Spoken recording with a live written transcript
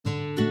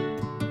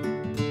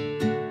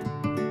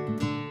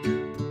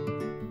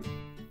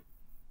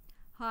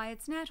Hi,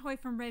 it's Nat Hoy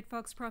from Red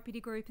Fox Property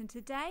Group, and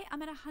today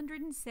I'm at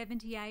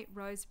 178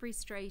 Rosebery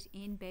Street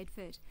in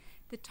Bedford.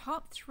 The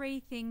top 3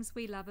 things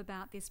we love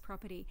about this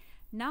property.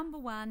 Number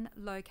 1,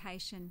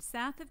 location.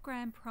 South of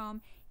Grand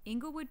Prom,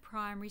 Inglewood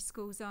Primary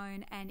School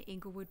Zone and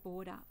Inglewood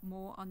Border.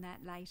 More on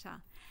that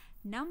later.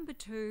 Number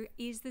 2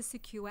 is the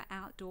secure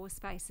outdoor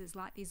spaces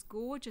like this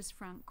gorgeous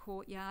front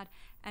courtyard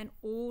and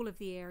all of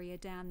the area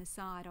down the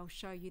side. I'll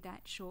show you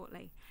that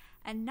shortly.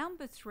 And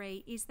number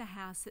 3 is the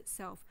house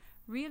itself.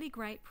 Really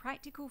great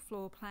practical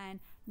floor plan,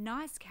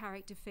 nice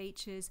character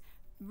features,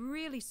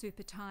 really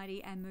super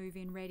tidy and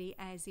move-in ready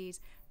as is,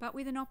 but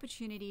with an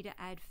opportunity to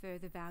add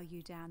further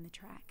value down the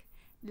track.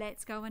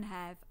 Let's go and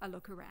have a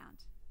look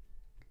around.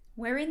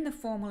 We're in the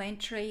formal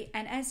entry,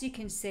 and as you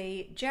can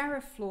see,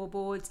 Jarrah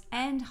floorboards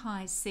and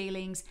high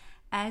ceilings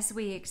as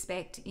we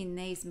expect in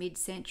these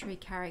mid-century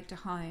character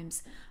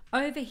homes.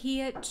 Over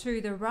here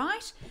to the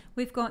right,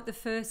 we've got the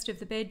first of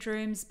the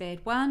bedrooms,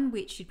 bed 1,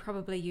 which you'd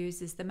probably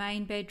use as the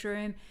main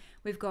bedroom.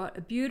 We've got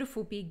a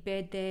beautiful big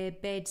bed there,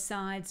 bed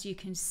sides. You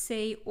can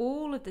see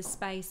all of the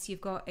space you've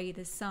got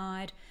either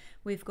side.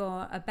 We've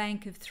got a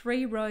bank of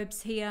 3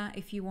 robes here.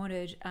 If you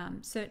wanted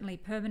certainly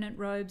permanent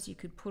robes, you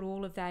could put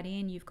all of that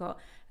in. You've got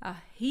a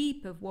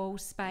heap of wall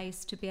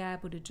space to be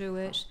able to do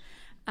it.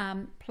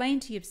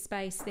 Plenty of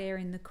space there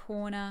in the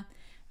corner.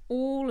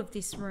 All of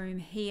this room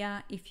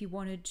here, if you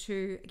wanted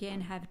to,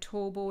 again, have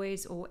tall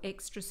boys or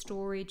extra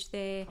storage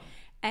there.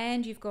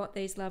 And you've got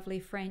these lovely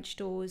French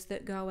doors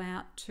that go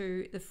out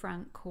to the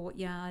front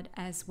courtyard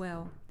as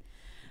well.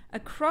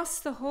 Across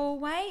the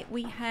hallway,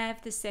 we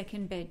have the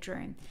second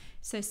bedroom.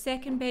 So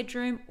second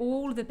bedroom,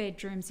 all the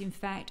bedrooms, in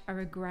fact, are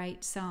a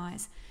great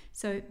size.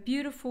 So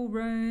beautiful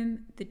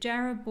room, the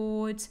Jarrah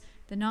boards,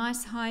 the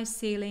nice high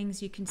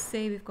ceilings. You can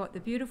see we've got the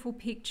beautiful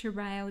picture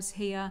rails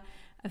here,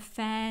 a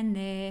fan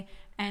there,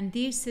 and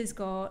this has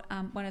got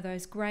one of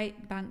those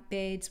great bunk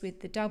beds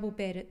with the double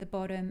bed at the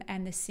bottom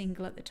and the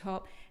single at the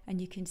top, and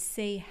you can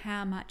see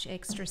how much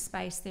extra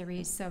space there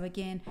is. So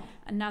again,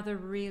 another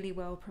really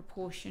well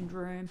proportioned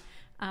room.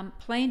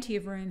 Plenty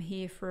of room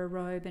here for a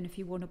robe, and if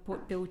you want to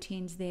put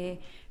built-ins there,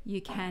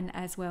 you can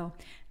as well.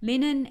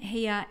 Linen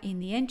here in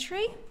the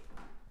entry.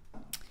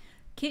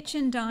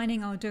 Kitchen,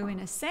 dining I'll do in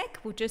a sec.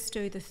 We'll just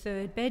do the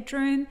third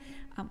bedroom.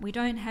 We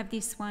don't have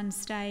this one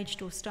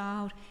staged or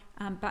styled,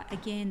 but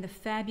again, the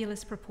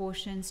fabulous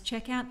proportions.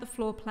 Check out the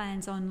floor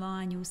plans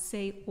online. You'll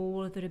see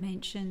all of the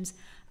dimensions.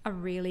 A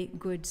really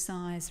good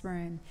size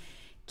room.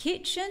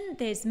 Kitchen,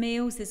 there's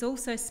meals. There's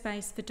also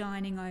space for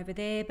dining over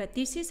there, but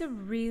this is a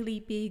really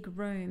big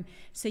room.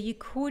 So you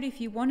could,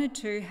 if you wanted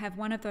to, have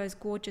one of those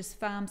gorgeous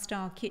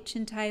farm-style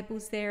kitchen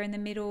tables there in the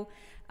middle.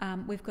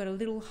 We've got a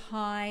little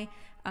high,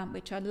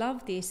 which I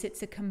love this.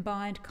 It's a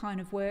combined kind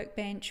of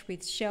workbench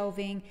with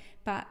shelving,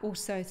 but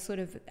also sort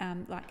of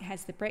like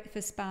has the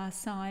breakfast bar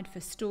side for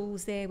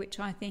stools there, which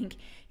I think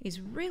is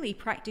really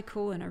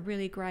practical and a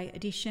really great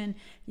addition.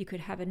 You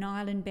could have an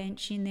island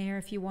bench in there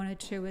if you wanted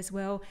to as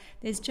well.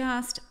 There's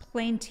just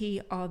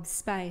plenty of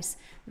space.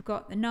 We've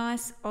got the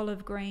nice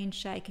olive green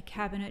shaker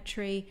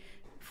cabinetry,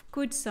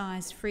 good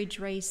sized fridge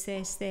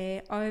recess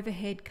there,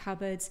 overhead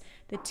cupboards,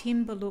 the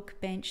timber look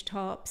bench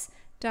tops,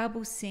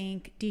 double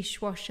sink,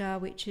 dishwasher,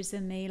 which is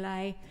a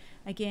Miele.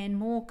 Again,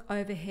 more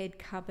overhead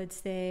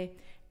cupboards there,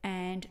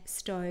 and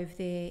stove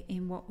there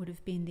in what would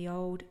have been the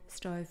old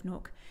stove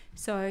nook.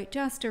 So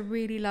just a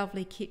really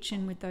lovely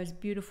kitchen with those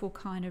beautiful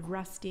kind of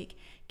rustic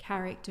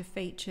character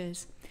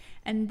features.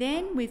 And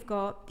then we've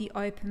got the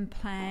open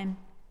plan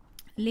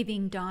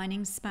living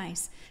dining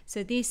space.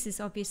 So this has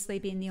obviously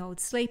been the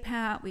old sleep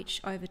out, which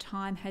over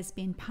time has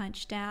been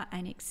punched out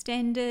and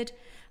extended.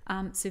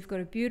 So we've got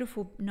a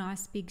beautiful,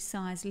 nice, big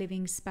size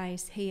living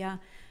space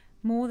here.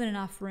 More than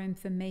enough room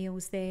for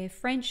meals there.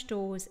 French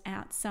doors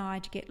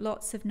outside to get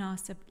lots of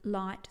nice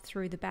light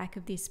through the back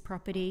of this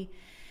property.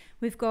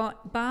 We've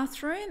got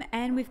bathroom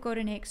and we've got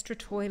an extra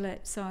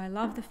toilet. So I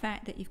love the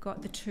fact that you've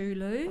got the 2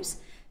 loos.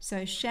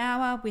 So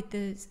shower with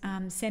the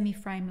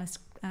semi-frameless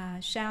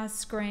shower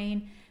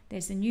screen.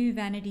 There's a new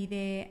vanity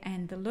there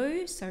and the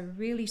loo, so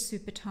really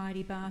super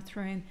tidy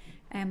bathroom.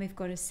 And we've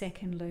got a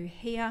second loo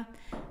here.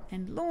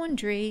 And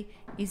laundry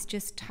is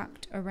just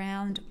tucked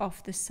around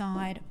off the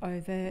side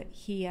over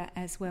here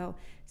as well.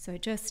 So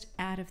just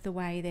out of the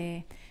way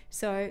there.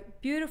 So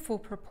beautiful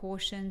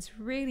proportions,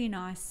 really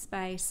nice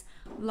space,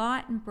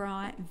 light and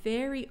bright,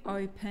 very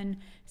open.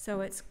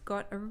 So it's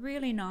got a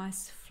really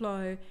nice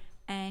flow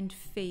and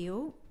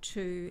feel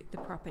to the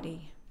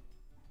property.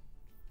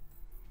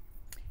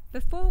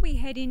 Before we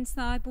head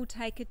inside, we'll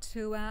take a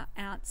tour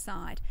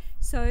outside.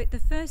 So the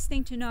first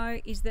thing to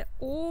know is that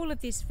all of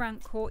this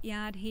front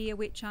courtyard here,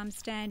 which I'm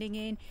standing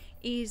in,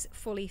 is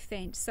fully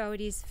fenced. So it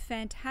is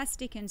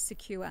fantastic and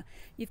secure.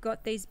 You've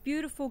got these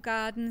beautiful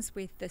gardens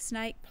with the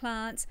snake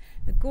plants,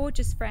 the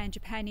gorgeous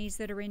frangipanis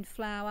that are in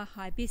flower,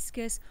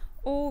 hibiscus,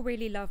 all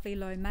really lovely,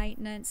 low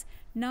maintenance.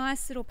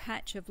 Nice little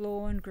patch of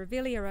lawn,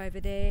 grevillea over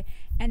there,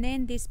 and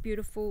then this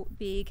beautiful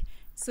big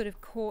sort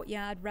of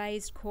courtyard,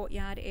 raised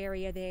courtyard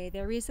area there.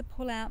 There is a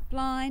pull-out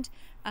blind.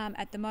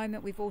 At the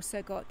moment we've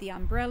also got the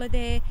umbrella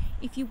there.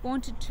 If you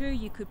wanted to,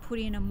 you could put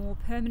in a more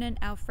permanent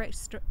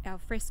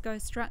alfresco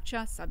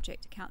structure,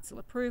 subject to council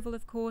approval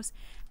of course,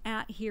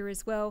 out here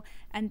as well,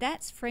 and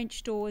that's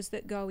French doors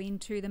that go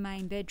into the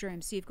main bedroom,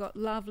 so you've got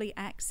lovely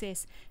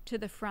access to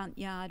the front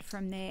yard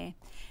from there.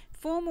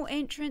 Formal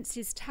entrance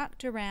is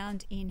tucked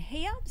around in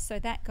here, so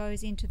that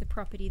goes into the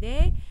property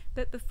there.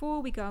 But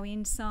before we go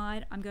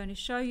inside, I'm going to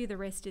show you the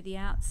rest of the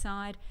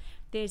outside.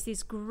 There's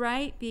this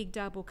great big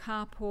double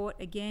carport,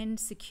 again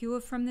secure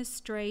from the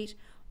street,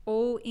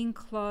 all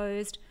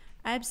enclosed.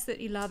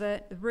 Absolutely love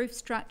it. The roof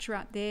structure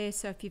up there,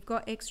 so if you've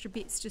got extra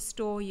bits to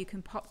store, you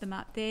can pop them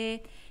up there.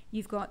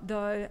 You've got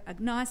though a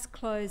nice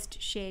closed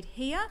shed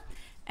here,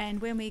 and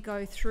when we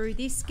go through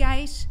this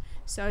gate,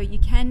 so you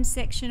can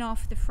section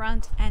off the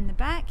front and the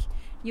back,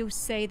 you'll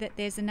see that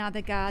there's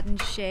another garden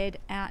shed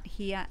out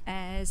here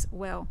as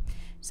well.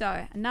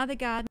 So another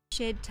garden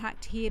shed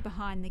tucked here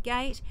behind the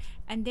gate,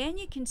 and then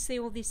you can see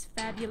all this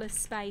fabulous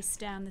space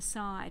down the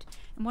side.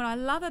 And what I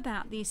love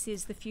about this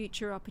is the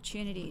future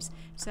opportunities.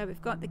 So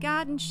we've got the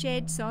garden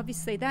shed, so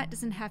obviously that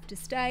doesn't have to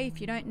stay. If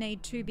you don't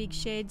need two big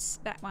sheds,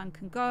 that one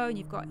can go, and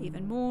you've got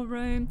even more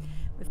room.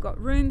 We've got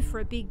room for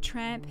a big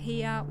tramp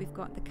here, we've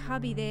got the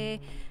cubby there,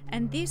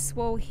 and this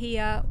wall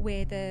here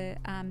where the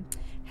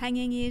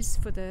hanging is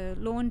for the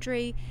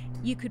laundry,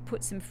 you could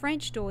put some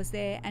French doors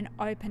there and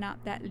open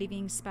up that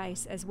living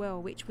space as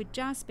well, which would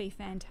just be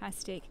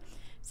fantastic.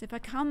 So if I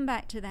come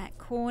back to that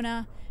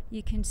corner,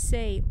 you can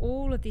see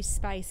all of this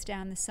space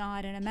down the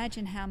side, and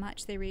imagine how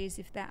much there is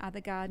if that other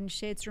garden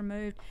shed's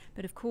removed.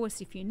 But of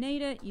course, if you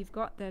need it, you've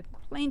got the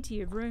plenty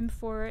of room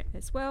for it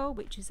as well,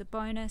 which is a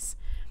bonus.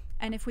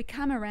 And if we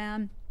come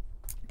around,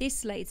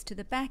 this leads to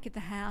the back of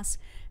the house,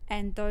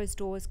 and those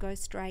doors go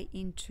straight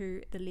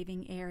into the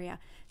living area.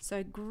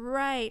 So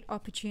great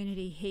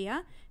opportunity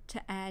here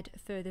to add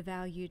further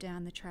value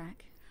down the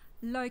track.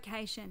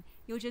 Location.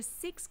 You're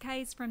just 6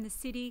 k's from the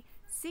city,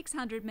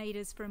 600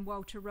 metres from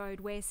Walter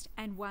Road West,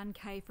 and 1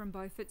 k from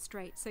Beaufort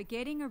Street. So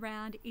getting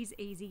around is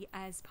easy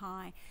as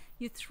pie.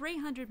 You're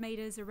 300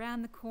 metres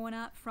around the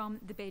corner from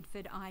the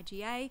Bedford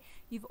IGA.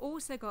 You've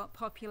also got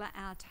popular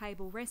Our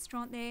Table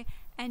restaurant there,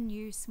 and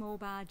new small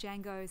bar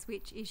Django's,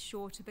 which is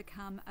sure to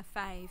become a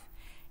fave.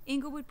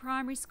 Inglewood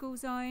Primary School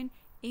Zone,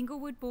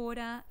 Inglewood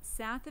Border,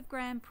 south of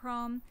Grand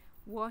Prom.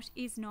 What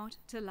is not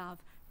to love?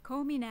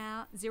 Call me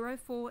now,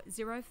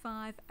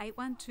 0405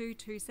 812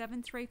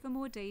 273 for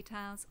more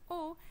details,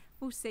 or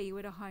we'll see you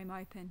at a home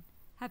open.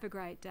 Have a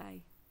great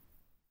day.